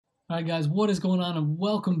All right, guys, what is going on? And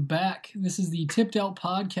welcome back. This is the Tipped Out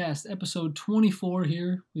Podcast, episode 24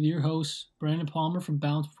 here with your host, Brandon Palmer from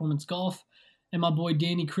Balance Performance Golf, and my boy,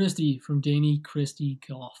 Danny Christie from Danny Christie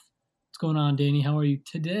Golf. What's going on, Danny? How are you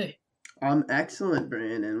today? I'm excellent,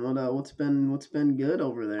 Brandon. What's been good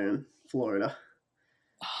over there in Florida?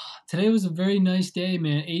 Today was a very nice day,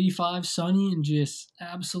 man. 85, sunny, and just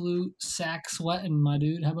absolute sack sweating, my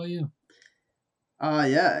dude. How about you?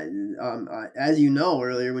 Yeah. As you know,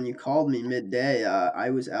 earlier when you called me midday,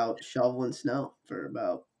 I was out shoveling snow for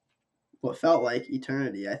about what felt like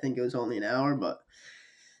eternity. I think it was only an hour, but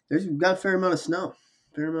we've got a fair amount of snow.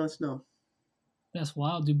 Fair amount of snow. That's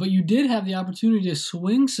wild, dude. But you did have the opportunity to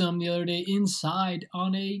swing some the other day inside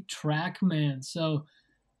on a TrackMan. So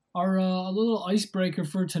our little icebreaker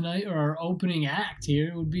for tonight, or our opening act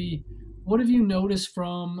here, would be: what have you noticed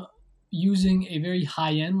from using a very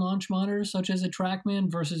high-end launch monitor such as a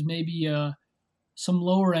TrackMan versus maybe some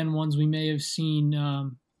lower-end ones we may have seen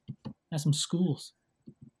at some schools?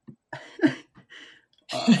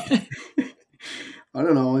 I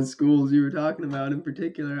don't know what schools you were talking about in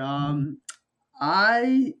particular.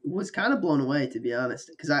 I was kind of blown away, to be honest,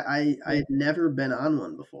 because I had never been on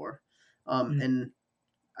one before, Mm. and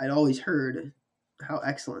I'd always heard how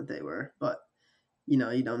excellent they were, but you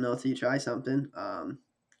don't know till you try something.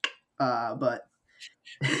 But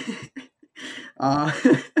uh,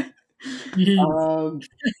 Jeez. um,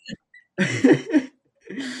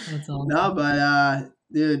 That's no, awesome. but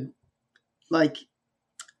dude, like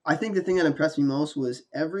I think the thing that impressed me most was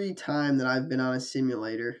every time that I've been on a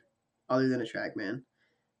simulator, other than a TrackMan,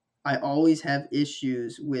 I always have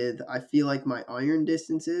issues with. I feel like my iron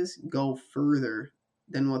distances go further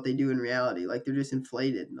than what they do in reality. Like they're just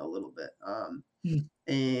inflated a little bit. Mm.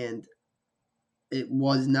 And it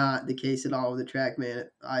was not the case at all with the TrackMan.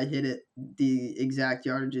 I hit it the exact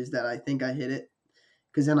yardages that I think I hit it,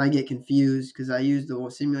 because then I get confused because I use the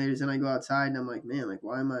simulators and I go outside and I'm like, man, like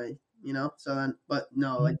why am I, So then, but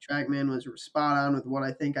no, like TrackMan was spot on with what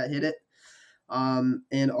I think I hit it,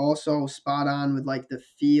 and also spot on with like the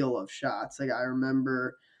feel of shots. Like I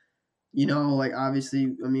remember, like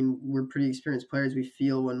obviously, I mean, we're pretty experienced players. We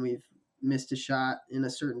feel when we've missed a shot in a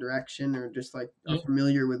certain direction or just like are Yep.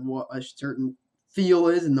 familiar with what a certain feel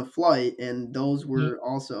is in the flight, and those Yep. were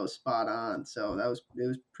also spot on. So it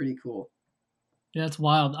was pretty cool. Yeah, that's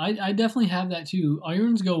wild. I definitely have that too.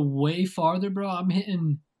 Irons go way farther, bro. I'm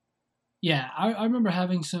hitting. Yeah, I remember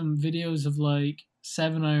having some videos of like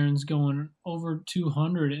 7 irons going over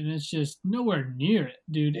 200, and it's just nowhere near it,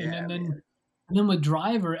 dude. And Yeah, then then, man. and then with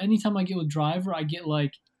driver, anytime I get with driver, I get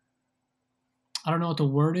like, I don't know what the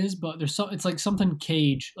word is, but it's like something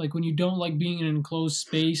cage, like when you don't like being in an enclosed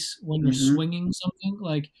space when you're Hmm. swinging something.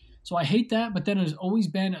 Like, so I hate that. But then there's always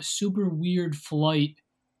been a super weird flight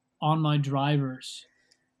on my drivers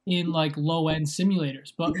in like low end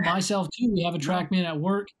simulators. But Yeah. myself too, we have a No. TrackMan at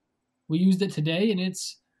work. We used it today, and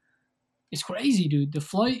it's crazy, dude. The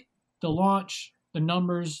flight, the launch, the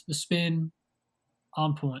numbers, the spin,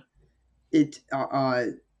 on point. It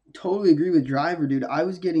totally agree with driver, dude. I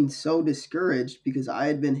was getting so discouraged because I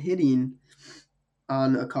had been hitting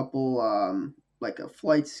on a couple like a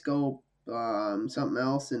flight scope, something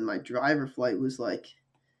else, and my driver flight was like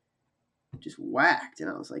just whacked, and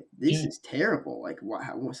I was like, this Yeah. is terrible. Like,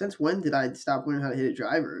 since when did I stop learning how to hit a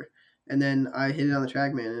driver? And then I hit it on the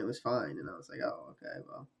TrackMan and it was fine, and I was like, oh, okay,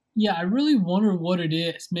 well. Yeah, I really wonder what it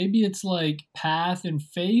is. Maybe it's like path and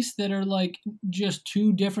face that are like just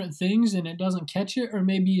two different things and it doesn't catch it, or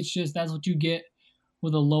maybe it's just that's what you get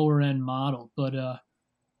with a lower end model. But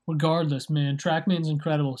regardless, man, TrackMan's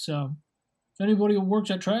incredible. So if anybody who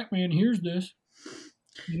works at TrackMan hears this,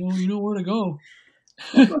 you know where to go.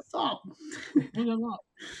 What's up? Look 'em up.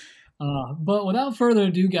 But without further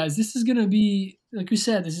ado, guys, this is gonna be, like we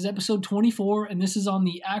said, this is episode 24, and this is on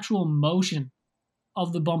the actual motion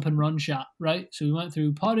of the bump and run shot, right? So we went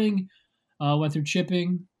through putting, went through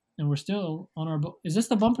chipping, and we're still on our. Is this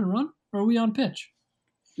the bump and run, or are we on pitch?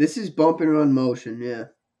 This is bump and run motion, yeah.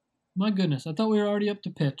 My goodness, I thought we were already up to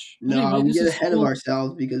pitch. No, Anyway, we this get is ahead of still.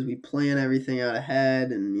 ourselves because we plan everything out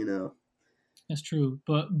ahead, and That's true,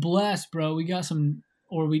 but bless, bro, we got some,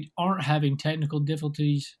 or we aren't having technical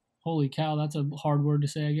difficulties. Holy cow, that's a hard word to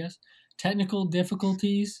say, I guess. Technical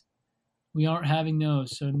difficulties, we aren't having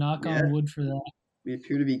those, so knock yeah, on wood for that. we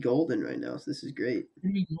appear to be golden right now, so this is great.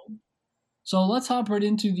 Here we go. So let's hop right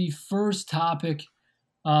into the first topic.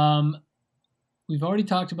 Um, we've already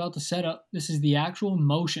talked about the setup. This is the actual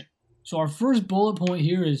motion. So our first bullet point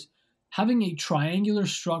here is having a triangular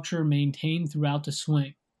structure maintained throughout the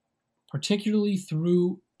swing, particularly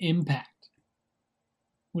through impact.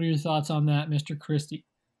 What are your thoughts on that, Mr. Christie?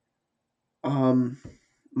 Um,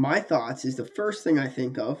 my thoughts is the first thing I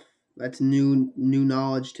think of. That's new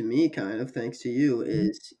knowledge to me, kind of thanks to you. Mhm.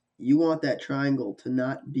 Is you want that triangle to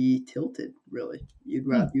not be tilted. Really,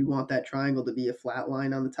 Hmm. you'd want that triangle to be a flat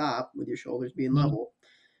line on the top with your shoulders being Yeah. level,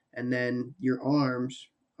 and then your arms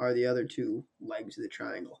are the other two legs of the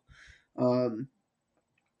triangle. Um,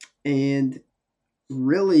 and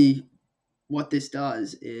really, what this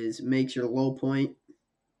does is makes your low point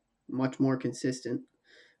much more consistent.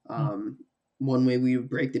 Mm. Um, One way we would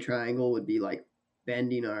break the triangle would be like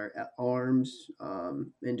bending our arms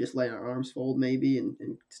and just letting our arms fold, maybe,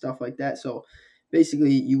 and stuff like that. So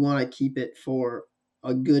basically, you want to keep it for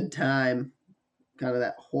a good time, kind of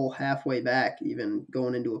that whole halfway back, even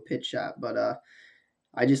going into a pitch shot. But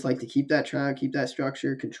I just like to keep that triangle, keep that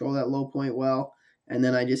structure, control that low point well, and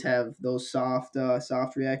then I just have those soft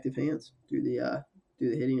reactive hands through the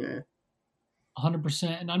hitting area.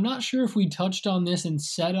 100%. And I'm not sure if we touched on this in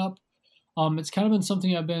setup. It's kind of been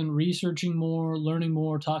something I've been researching more, learning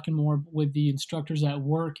more, talking more with the instructors at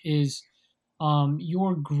work is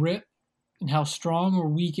your grip and how strong or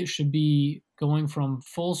weak it should be going from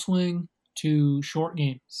full swing to short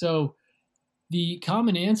game. So the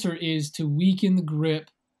common answer is to weaken the grip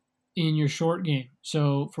in your short game.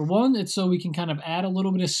 So for one, it's so we can kind of add a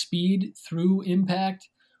little bit of speed through impact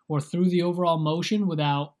or through the overall motion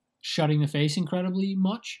without shutting the face incredibly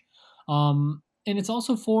much. And it's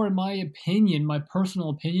also for, in my opinion, my personal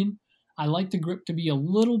opinion, I like the grip to be a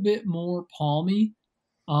little bit more palmy,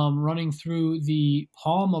 running through the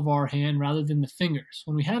palm of our hand rather than the fingers.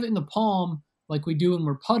 When we have it in the palm, like we do when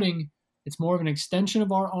we're putting, it's more of an extension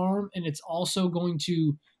of our arm, and it's also going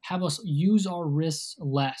to have us use our wrists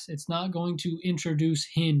less. It's not going to introduce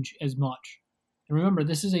hinge as much. And remember,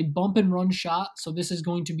 this is a bump and run shot, so this is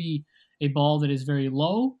going to be a ball that is very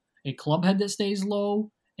low, a club head that stays low,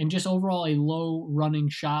 and just overall a low running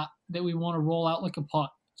shot that we want to roll out like a putt.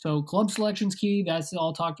 So club selection's key. That's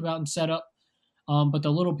all talked about in setup. But the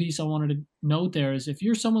little piece I wanted to note there is if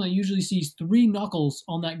you're someone that usually sees three knuckles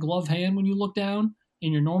on that glove hand when you look down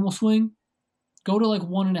in your normal swing, go to like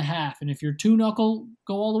 1.5. And if you're two knuckle,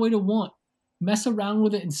 go all the way to one. Mess around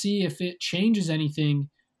with it and see if it changes anything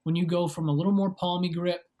when you go from a little more palmy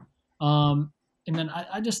grip. And then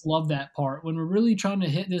I just love that part. When we're really trying to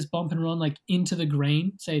hit this bump and run like into the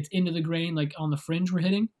grain, say it's into the grain, like on the fringe we're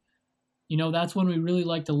hitting, that's when we really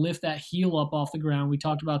like to lift that heel up off the ground. We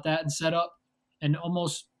talked about that in setup and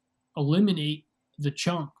almost eliminate the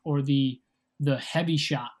chunk or the heavy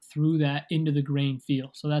shot through that into the grain feel.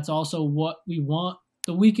 So that's also what we want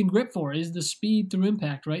the weakened grip for is the speed through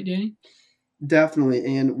impact, right, Danny?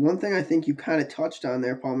 Definitely. And one thing I think you kind of touched on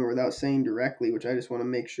there, Palmer, without saying directly, which I just want to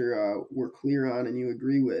make sure we're clear on and you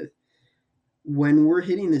agree with. When we're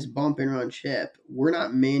hitting this bump and run chip, we're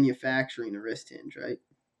not manufacturing a wrist hinge, right?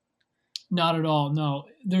 Not at all. No,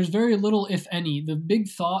 there's very little, if any. The big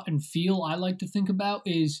thought and feel I like to think about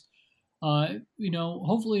is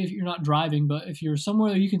hopefully if you're not driving, but if you're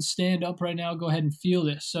somewhere you can stand up right now, go ahead and feel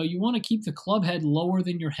this. So you want to keep the club head lower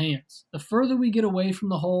than your hands. The further we get away from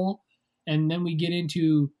the hole and then we get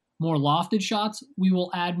into more lofted shots, we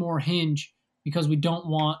will add more hinge because we don't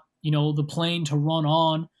want, the plane to run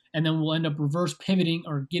on and then we'll end up reverse pivoting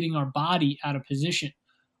or getting our body out of position.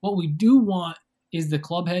 What we do want is the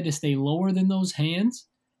club head to stay lower than those hands,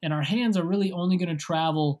 and our hands are really only going to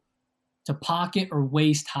travel to pocket or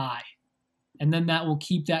waist high, and then that will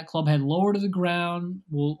keep that club head lower to the ground.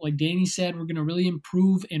 We'll, like Danny said, we're going to really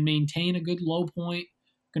improve and maintain a good low point.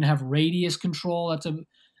 Going to have radius control.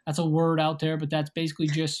 That's a word out there, but that's basically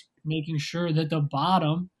just making sure that the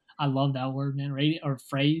bottom. I love that word, man. Radius or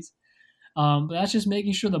phrase. But that's just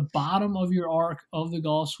making sure the bottom of your arc of the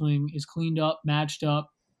golf swing is cleaned up, matched up,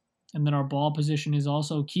 and then our ball position is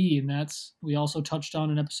also key. And that's we also touched on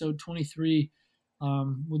in episode 23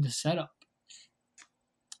 with the setup.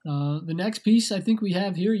 The next piece I think we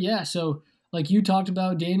have here, yeah. So like you talked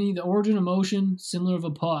about, Danny, the origin of motion, similar of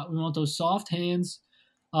a putt. We want those soft hands,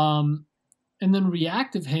 and then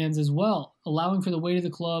reactive hands as well, allowing for the weight of the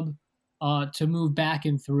club to move back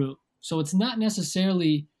and through. So it's not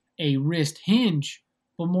necessarily a wrist hinge,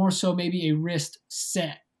 but more so maybe a wrist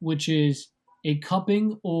set, which is a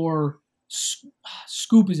cupping or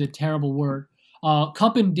scoop is a terrible word.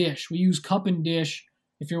 Cup and dish. We use cup and dish.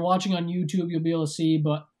 If you're watching on YouTube, you'll be able to see,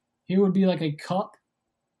 but here would be like a cup,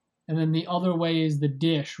 and then the other way is the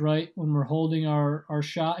dish, right? When we're holding our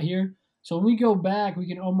shot here. So when we go back, we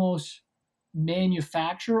can almost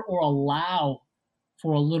manufacture or allow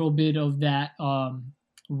for a little bit of that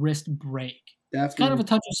wrist break. It's kind of Definitely. a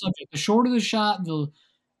touchy subject. The shorter the shot, the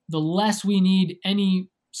less we need any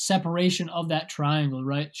separation of that triangle,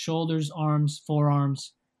 right? Shoulders, arms,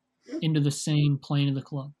 forearms. into the same plane of the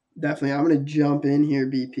club. Definitely, I'm gonna jump in here,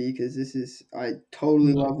 BP, because I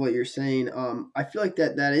totally Right. love what you're saying. I feel like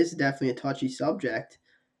that is definitely a touchy subject,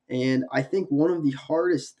 and I think one of the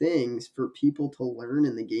hardest things for people to learn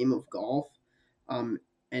in the game of golf, um,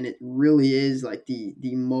 and it really is like the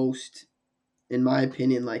most, in my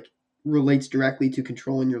opinion, like relates directly to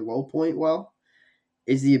controlling your low point well,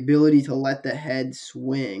 is the ability to let the head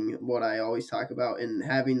swing. What I always talk about, and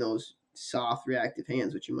having those soft reactive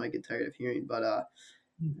hands, which you might get tired of hearing, but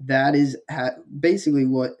that is basically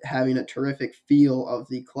what having a terrific feel of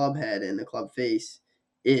the club head and the club face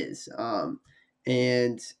is.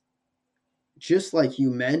 And just like you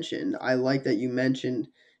mentioned, I like that you mentioned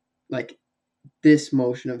like this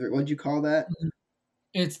motion of it. What'd you call that?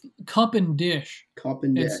 It's cup and dish. Cup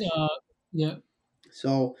and It's dish. yeah,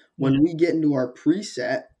 So yeah, when we get into our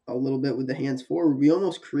preset a little bit with the hands forward, we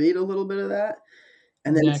almost create a little bit of that.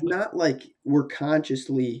 And then it's exactly. not like we're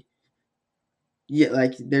consciously, yeah,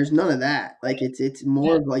 like there's none of that. Like it's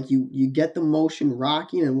more Yeah, of like you get the motion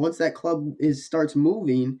rocking, and once that club is starts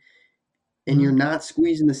moving, and you're mhm, not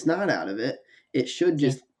squeezing the snot out of it, it should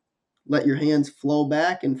yeah. just let your hands flow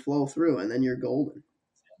back and flow through, and then you're golden.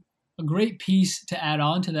 A great piece to add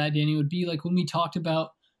on to that, Danny, would be like when we talked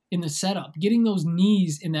about in the setup, getting those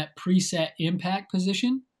knees in that preset impact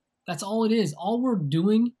position. That's all it is. All we're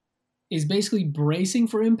doing is basically bracing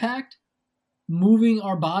for impact, moving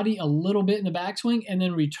our body a little bit in the backswing, and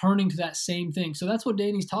then returning to that same thing. So that's what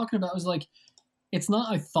Danny's talking about. Is like it's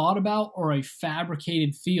not a thought about or a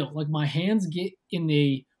fabricated feel. Like my hands get in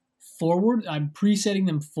the forward, I'm presetting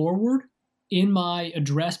them forward in my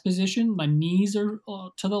address position. My knees are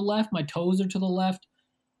to the left, my toes are to the left.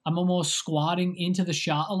 I'm almost squatting into the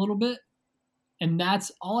shot a little bit. And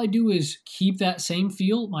that's all I do is keep that same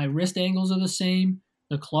feel. My wrist angles are the same.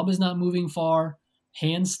 The club is not moving far.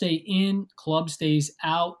 Hands stay in, club stays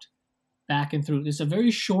out, back and through. It's a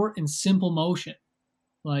very short and simple motion.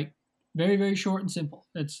 Like very, very short and simple.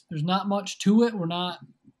 There's not much to it. We're not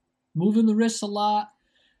moving the wrists a lot.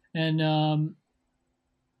 And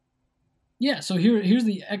yeah, so here's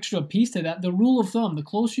the extra piece to that. The rule of thumb: the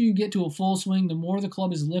closer you get to a full swing, the more the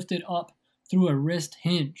club is lifted up through a wrist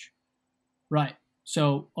hinge. Right.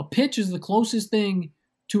 So a pitch is the closest thing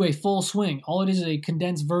to a full swing. All it is a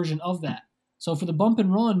condensed version of that. So for the bump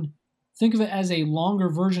and run, think of it as a longer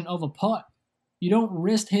version of a putt. You don't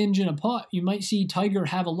wrist hinge in a putt. You might see Tiger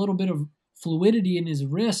have a little bit of fluidity in his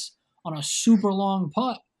wrists on a super long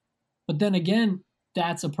putt. But then again,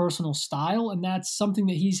 that's a personal style, and that's something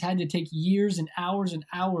that he's had to take years and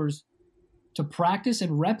hours to practice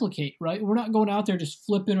and replicate, right? We're not going out there just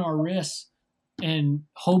flipping our wrists and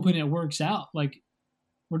hoping it works out. Like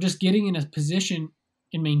we're just getting in a position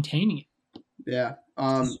and maintaining it. Yeah.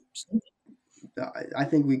 It's just I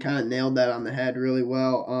think we kind of nailed that on the head really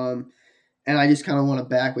well. And I just kind of want to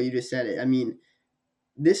back what you just said. I mean,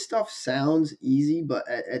 this stuff sounds easy, but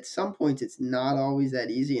at some points it's not always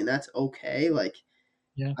that easy, and that's okay. Like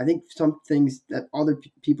yeah, I think some things that other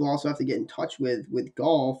people also have to get in touch with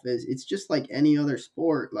golf is it's just like any other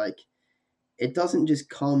sport. Like it doesn't just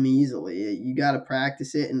come easily. You got to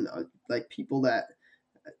practice it, and like people that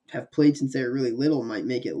have played since they were really little might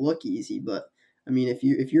make it look easy, but I mean, if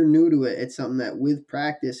you're new to it, it's something that with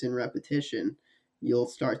practice and repetition, you'll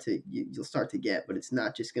start to get. But it's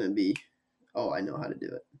not just going to be, oh, I know how to do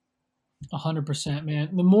it. 100%,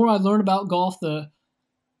 man. The more I learn about golf, the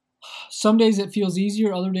some days it feels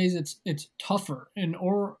easier, other days it's tougher, and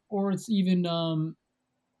or it's even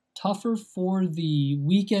tougher for the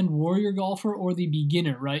weekend warrior golfer or the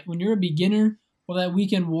beginner, right? When you're a beginner or that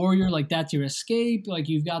weekend warrior, like that's your escape. Like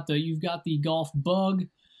you've got the golf bug.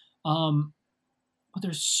 Um, but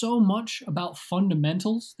there's so much about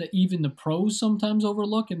fundamentals that even the pros sometimes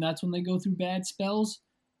overlook, and that's when they go through bad spells.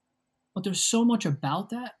 But there's so much about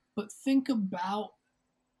that. But think about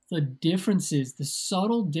the differences, the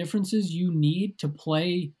subtle differences you need to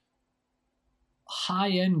play high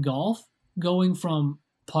end golf, going from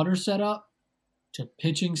putter setup to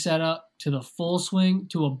pitching setup to the full swing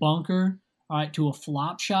to a bunker, all right, to a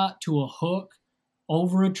flop shot to a hook,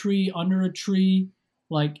 over a tree, under a tree.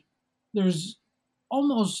 Like there's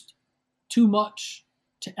almost too much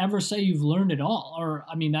to ever say you've learned it all. Or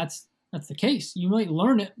I mean that's the case. You might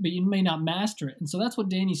learn it, but you may not master it. And so that's what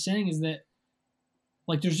Danny's saying is that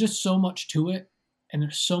like there's just so much to it and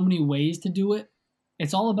there's so many ways to do it.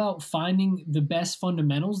 It's all about finding the best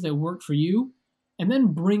fundamentals that work for you and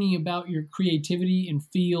then bringing about your creativity and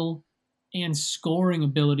feel and scoring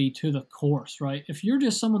ability to the course, right? If you're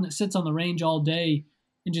just someone that sits on the range all day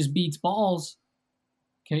and just beats balls,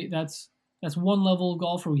 okay, that's one level of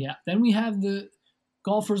golfer we have. Then we have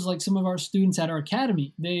golfers like some of our students at our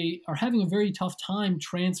academy, they are having a very tough time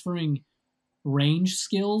transferring range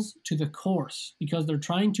skills to the course because they're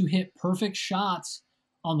trying to hit perfect shots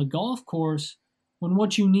on the golf course when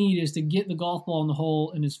what you need is to get the golf ball in the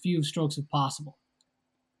hole in as few strokes as possible.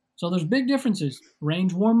 So there's big differences.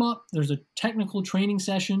 Range warm up, there's a technical training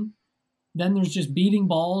session, then there's just beating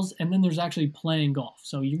balls, and then there's actually playing golf.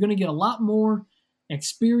 So you're going to get a lot more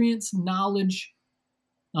experience, knowledge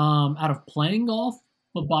out of playing golf.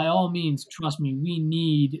 But by all means, trust me, we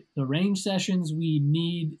need the range sessions. We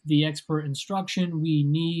need the expert instruction. We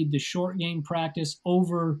need the short game practice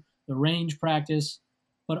over the range practice.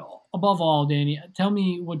 But above all, Danny, tell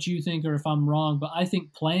me what you think or if I'm wrong, but I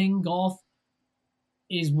think playing golf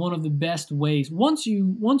is one of the best ways. Once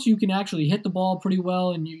you can actually hit the ball pretty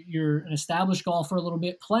well and you're an established golfer a little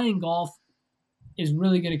bit, playing golf is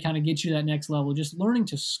really going to kind of get you to that next level. Just learning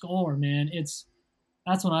to score, man.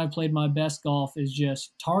 That's when I played my best golf, is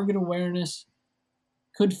just target awareness.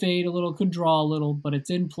 Could fade a little, could draw a little, but it's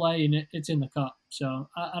in play and it's in the cup. So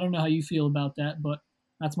I don't know how you feel about that, but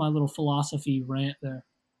that's my little philosophy rant there.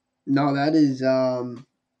 No, that is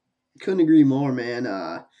couldn't agree more,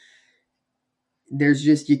 man. There's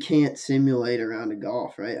just, you can't simulate around a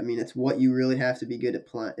golf, right? I mean, it's what you really have to be good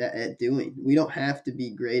at doing. We don't have to be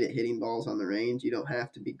great at hitting balls on the range. You don't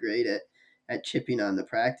have to be great at chipping on the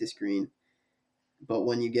practice green. But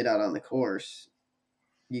when you get out on the course,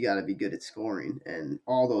 you got to be good at scoring, and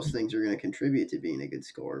all those things are going to contribute to being a good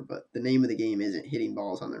scorer. But the name of the game isn't hitting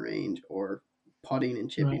balls on the range or putting and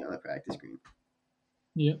chipping on the practice green.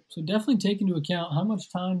 Yep. So definitely take into account how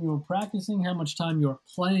much time you're practicing, how much time you're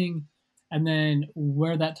playing, and then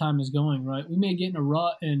where that time is going, right? We may get in a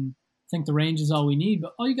rut and think the range is all we need,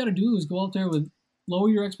 but all you got to do is go out there with lower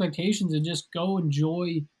your expectations and just go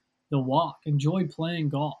enjoy the walk, enjoy playing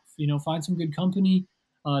golf. Find some good company,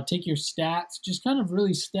 take your stats, just kind of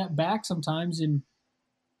really step back sometimes. And,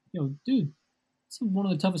 dude, it's one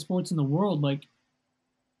of the toughest sports in the world. Like,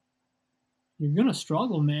 you're going to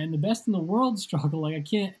struggle, man. The best in the world struggle. Like,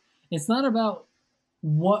 it's not about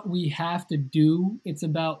what we have to do. It's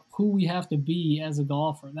about who we have to be as a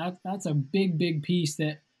golfer. That's a big, big piece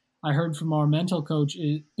that I heard from our mental coach,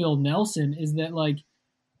 Bill Nelson, is that, like,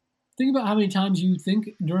 think about how many times you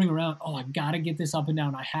think during a round, oh, I got to get this up and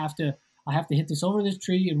down. I have to hit this over this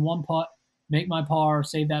tree in one putt, make my par,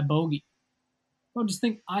 save that bogey. Bro, just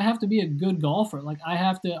think, I have to be a good golfer. Like, I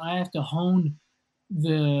have to hone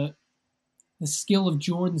the skill of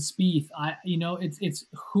Jordan Spieth. It's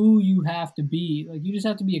who you have to be. Like, you just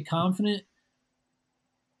have to be a confident,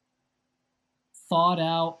 thought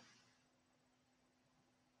out.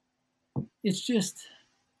 It's just,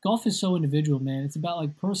 golf is so individual, man. It's about,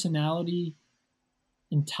 like, personality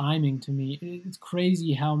and timing to me. It's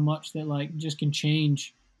crazy how much that, like, just can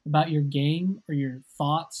change about your game or your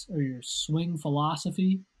thoughts or your swing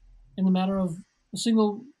philosophy in the matter of a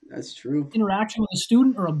single That's true. interaction with a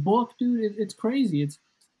student or a book, dude. It's crazy. It's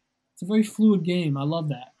a very fluid game. I love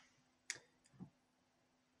that.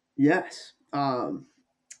 Yes.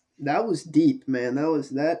 That was deep, man.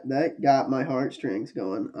 That got my heartstrings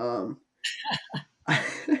going.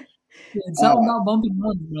 It's something about bump and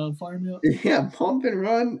run, bro. Fire me up. Yeah, bump and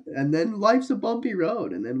run, and then life's a bumpy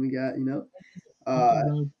road, and then we got,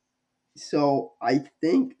 so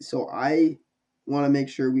I want to make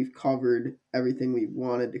sure we've covered everything we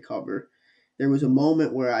wanted to cover. There was a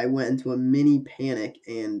moment where I went into a mini panic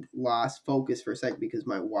and lost focus for a second because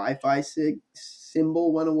my Wi-Fi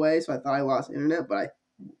symbol went away, so I thought I lost internet, but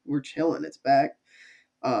we're chilling. It's back.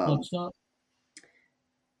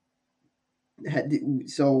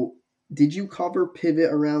 So did you cover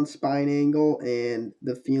pivot around spine angle and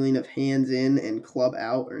the feeling of hands in and club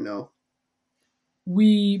out, or no?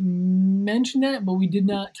 We mentioned that, but we did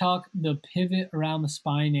not talk the pivot around the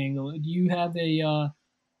spine angle. Do you have a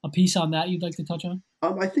piece on that you'd like to touch on?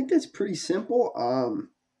 I think that's pretty simple.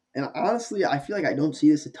 And honestly, I feel like I don't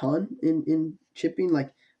see this a ton in chipping. Like,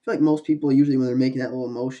 I feel like most people usually when they're making that little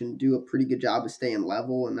motion do a pretty good job of staying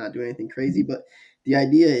level and not doing anything crazy. But the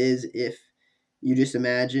idea is, if you just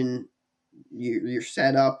imagine you're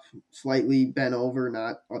set up slightly bent over,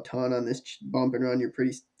 not a ton on this bump and run, you're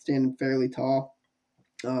pretty standing fairly tall.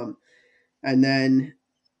 And then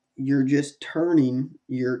you're just turning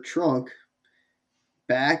your trunk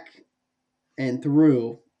back and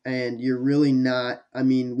through, and you're really not,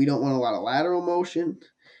 we don't want a lot of lateral motion.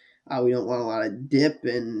 We don't want a lot of dip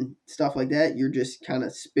and stuff like that. You're just kind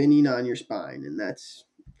of spinning on your spine, and that's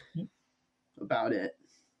about it.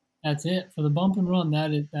 That's it. For the bump and run,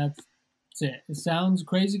 that's it. It sounds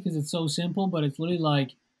crazy because it's so simple, but it's literally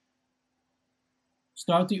like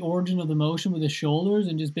start the origin of the motion with the shoulders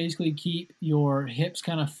and just basically keep your hips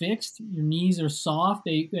kind of fixed. Your knees are soft.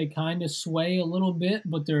 They kind of sway a little bit,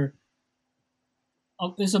 but they're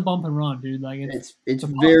it's a bump and run, dude. Like It's it's a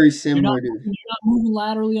putt. very You're not similar to. you're not moving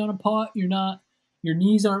laterally on a putt. Your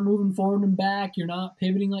knees aren't moving forward and back. You're not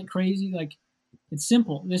pivoting like crazy. Like it's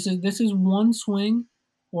simple. This is one swing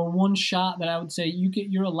or one shot that I would say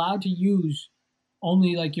you're allowed to use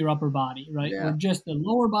only like your upper body, right? Or Yeah. just the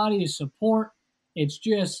lower body is support. It's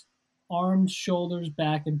just arms, shoulders,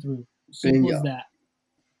 back and through. Simple as Bingo.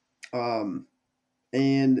 that. Um,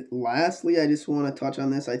 and lastly, I just want to touch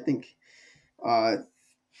on this. I think, uh,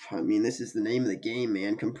 I mean, this is the name of the game,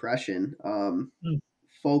 man. Compression. Mm.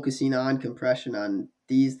 Focusing on compression on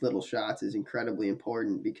these little shots is incredibly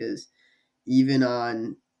important because even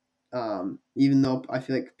on, even though I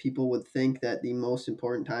feel like people would think that the most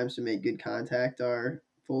important times to make good contact are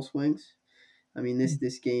full swings. I mean,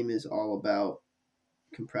 this game is all about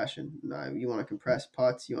compression. You want to compress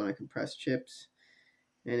putts, you want to compress chips,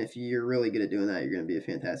 and if you're really good at doing that, you're going to be a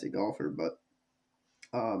fantastic golfer. But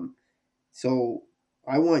um, so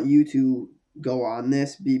I want you to go on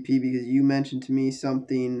this BP because you mentioned to me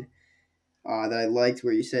something that I liked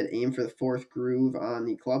where you said aim for the fourth groove on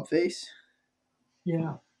the club face.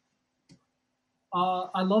 Yeah.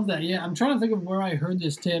 I love that. Yeah, I'm trying to think of where I heard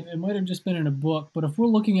this tip. It might have just been in a book, but if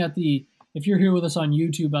you're here with us on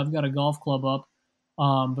YouTube, I've got a golf club up.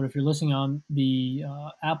 But if you're listening on the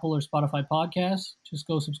Apple or Spotify podcast, just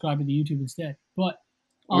go subscribe to the YouTube instead. But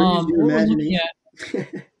Or use your what we're looking imagination.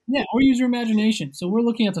 at, yeah, or use your imagination. So we're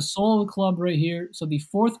looking at the sole of the club right here. So the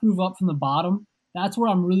fourth groove up from the bottom, that's where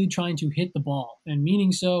I'm really trying to hit the ball. And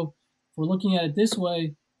meaning so, if we're looking at it this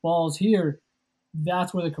way, ball's here,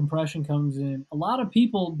 that's where the compression comes in. A lot of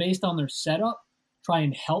people, based on their setup, try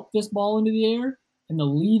and help this ball into the air, and the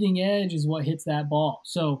leading edge is what hits that ball.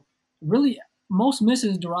 So, really, most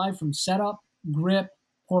misses derive from setup, grip,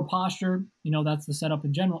 poor posture. That's the setup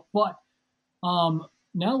in general. But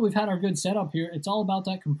now that we've had our good setup here, it's all about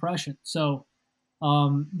that compression. So,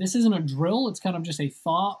 this isn't a drill, it's kind of just a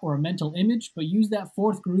thought or a mental image, but use that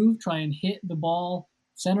fourth groove, try and hit the ball,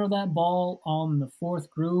 center that ball on the fourth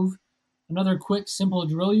groove. Another quick, simple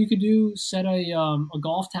drill you could do: set a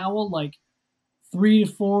golf towel like 3 to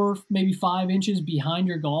 4, maybe 5 inches behind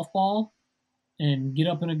your golf ball, and get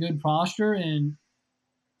up in a good posture and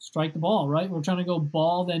strike the ball. Right? We're trying to go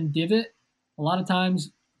ball then divot. A lot of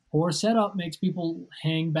times, poor setup makes people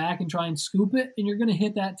hang back and try and scoop it, and you're going to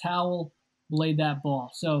hit that towel, blade that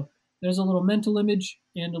ball. So there's a little mental image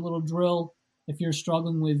and a little drill. If you're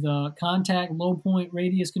struggling with contact, low point,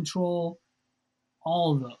 radius control,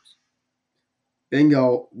 all of those.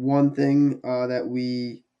 Bingo. One thing that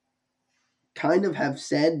we kind of have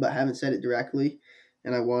said but haven't said it directly,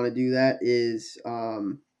 and I want to do that is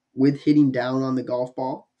with hitting down on the golf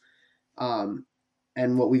ball,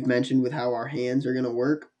 and what we've mentioned with how our hands are going to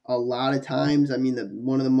work. A lot of times, I mean,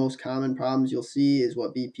 one of the most common problems you'll see is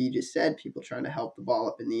what BP just said: people trying to help the ball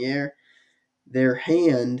up in the air. Their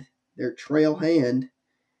trail hand,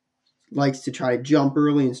 likes to try to jump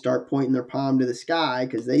early and start pointing their palm to the sky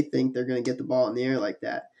because they think they're going to get the ball in the air like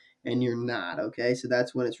that. And you're not, okay? So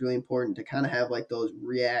that's when it's really important to kind of have like those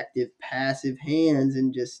reactive, passive hands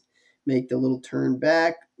and just make the little turn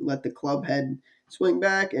back, let the club head swing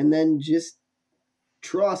back, and then just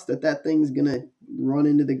trust that that thing's going to run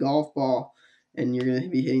into the golf ball and you're going to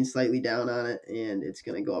be hitting slightly down on it and it's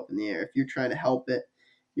going to go up in the air. If you're trying to help it,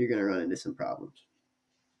 you're going to run into some problems.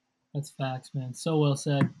 That's facts, man. So well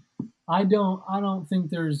said. I don't think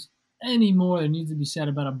there's any more that needs to be said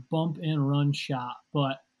about a bump and run shot,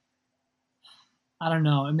 but I don't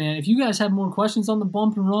know, man. If you guys have more questions on the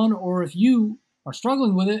bump and run, or if you are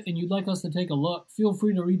struggling with it and you'd like us to take a look, feel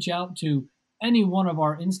free to reach out to any one of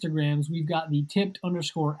our Instagrams. We've got the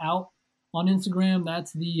tipped_out on Instagram.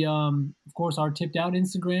 That's of course, our tipped out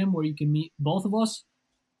Instagram where you can meet both of us.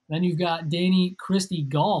 Then you've got Danny Christie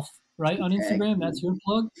Golf, right, on Instagram. That's your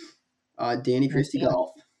plug. Danny Christie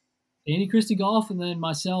Golf. Danny Christie Golf, and then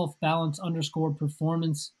myself,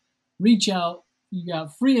 balance_performance. Reach out. You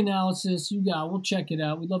got free analysis. We'll check it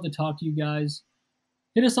out. We'd love to talk to you guys.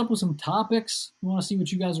 Hit us up with some topics. We want to see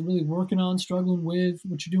what you guys are really working on, struggling with,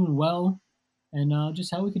 what you're doing well, and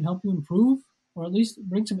just how we can help you improve, or at least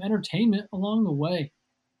bring some entertainment along the way.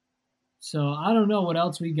 So I don't know what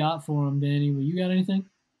else we got for them, Danny. But you got anything?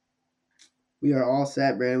 We are all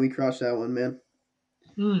set, Brandon. We crushed that one, man.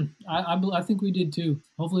 I think we did too.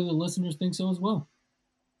 Hopefully the listeners think so as well.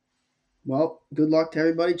 Well, good luck to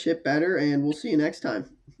everybody. Chip better, and we'll see you next time.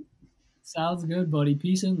 Sounds good, buddy.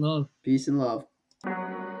 Peace and love. Peace and love.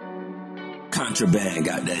 Contraband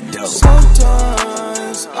got that dope.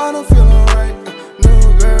 Sometimes I don't feel alright.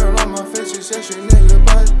 New girl on my face, she said she nigga,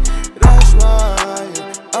 but that's why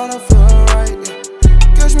I don't feel alright.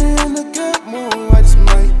 Catch me in the good mood, I just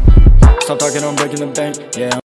might. Stop talking, I'm breaking the bank, yeah.